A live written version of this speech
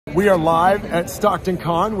We are live at Stockton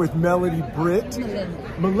Con with Melendy Britt.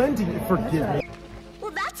 Melendy, forgive me. Well,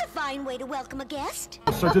 that's a fine way to welcome a guest.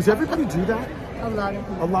 So does everybody do that? A lot of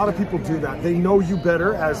people. A lot of people do that. They know you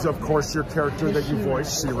better as, of course, your character that you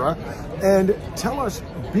voice, Shira. And tell us,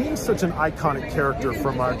 being such an iconic character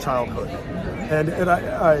from our childhood, and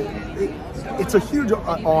it's a huge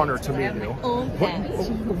honor to meet you.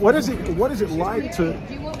 What is it like to,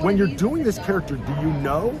 when you're doing this character, do you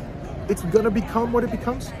know it's going to become what it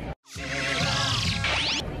becomes?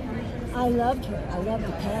 I loved her. I loved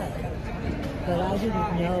the character. But I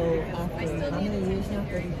didn't know after how many years now?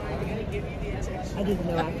 35. I didn't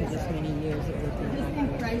know after this many years it would be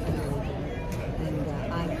like.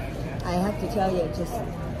 And I have to tell you,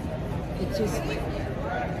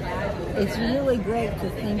 it's really great to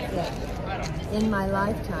think that in my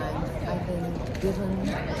lifetime I've been given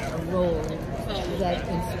a role that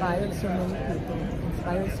inspired so many people,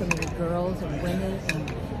 inspired so many girls and women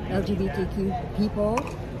and LGBTQ people,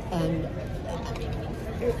 and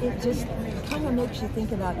it just kind of makes you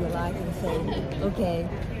think about your life and say, okay,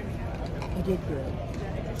 I did good.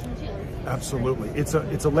 Absolutely, it's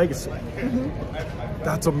a legacy. Mm-hmm.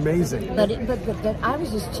 That's amazing. But I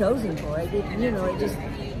was just chosen for it.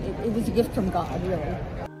 It was a gift from God, really.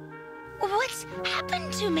 What's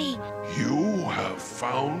happened to me? You have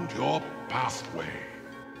found your pathway.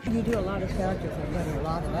 You do a lot of characters. I've done a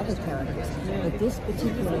lot of other characters, but this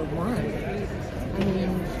particular one, I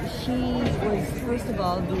mean, she was, first of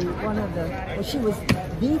all, she was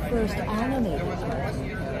the first animated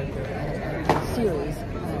series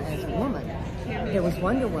as a woman. There was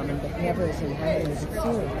Wonder Woman, but never as an animated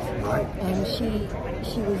series. And she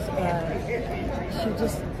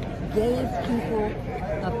just gave people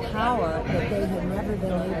a power that they had never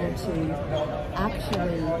been able to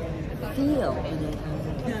actually feel in an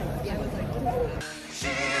animated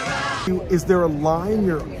series. Is there a line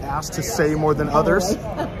you're asked to say more than others?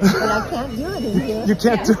 But I can't do it in here. You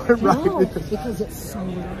can't do it right. No, because it's so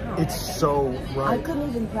loud. It's so right. I couldn't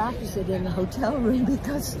even practice it in the hotel room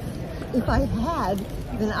because if I had,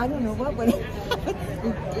 then I don't know what would happen.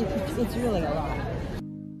 It's really a lot.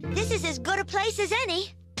 This is as good a place as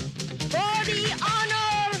any. For the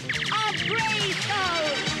honor of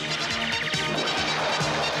Grayskull!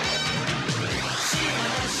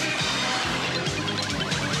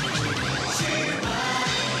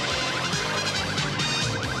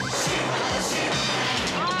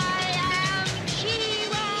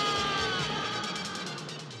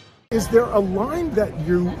 Is there a line that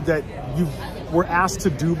you were asked to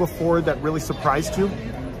do before that really surprised you?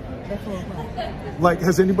 Before what? Like,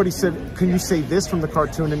 has anybody said, can you say this from the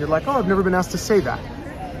cartoon? And you're like, oh, I've never been asked to say that.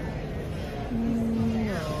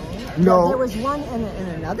 No. No. There was one in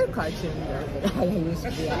another cartoon that I used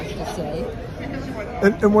to be asked to say.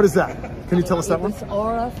 And what is that? Can you tell us that one? It was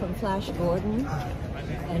Aura from Flash Gordon.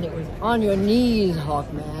 And it was, on your knees,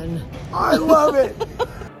 Hawkman. I love it.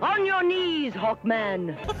 On your knees,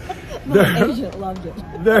 Hawkman. My agent loved it.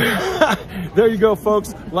 There you go,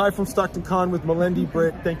 folks. Live from Stockton Con with Melendy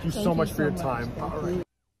Britt. Thank you so much for your time.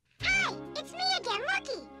 Hi, it's me again,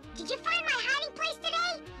 Lucky. Did you find my hiding place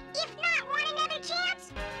today? If not, want another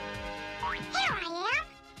chance? Here I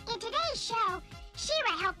am. In today's show,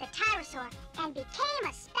 Shira helped the Tyrannosaur and became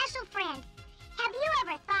a special friend. Have you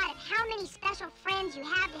ever thought of how many special friends you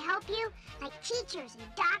have to help you? Like teachers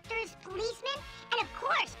and doctors, policemen, and of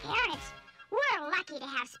course, parents. We're lucky to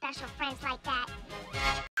have special friends like that.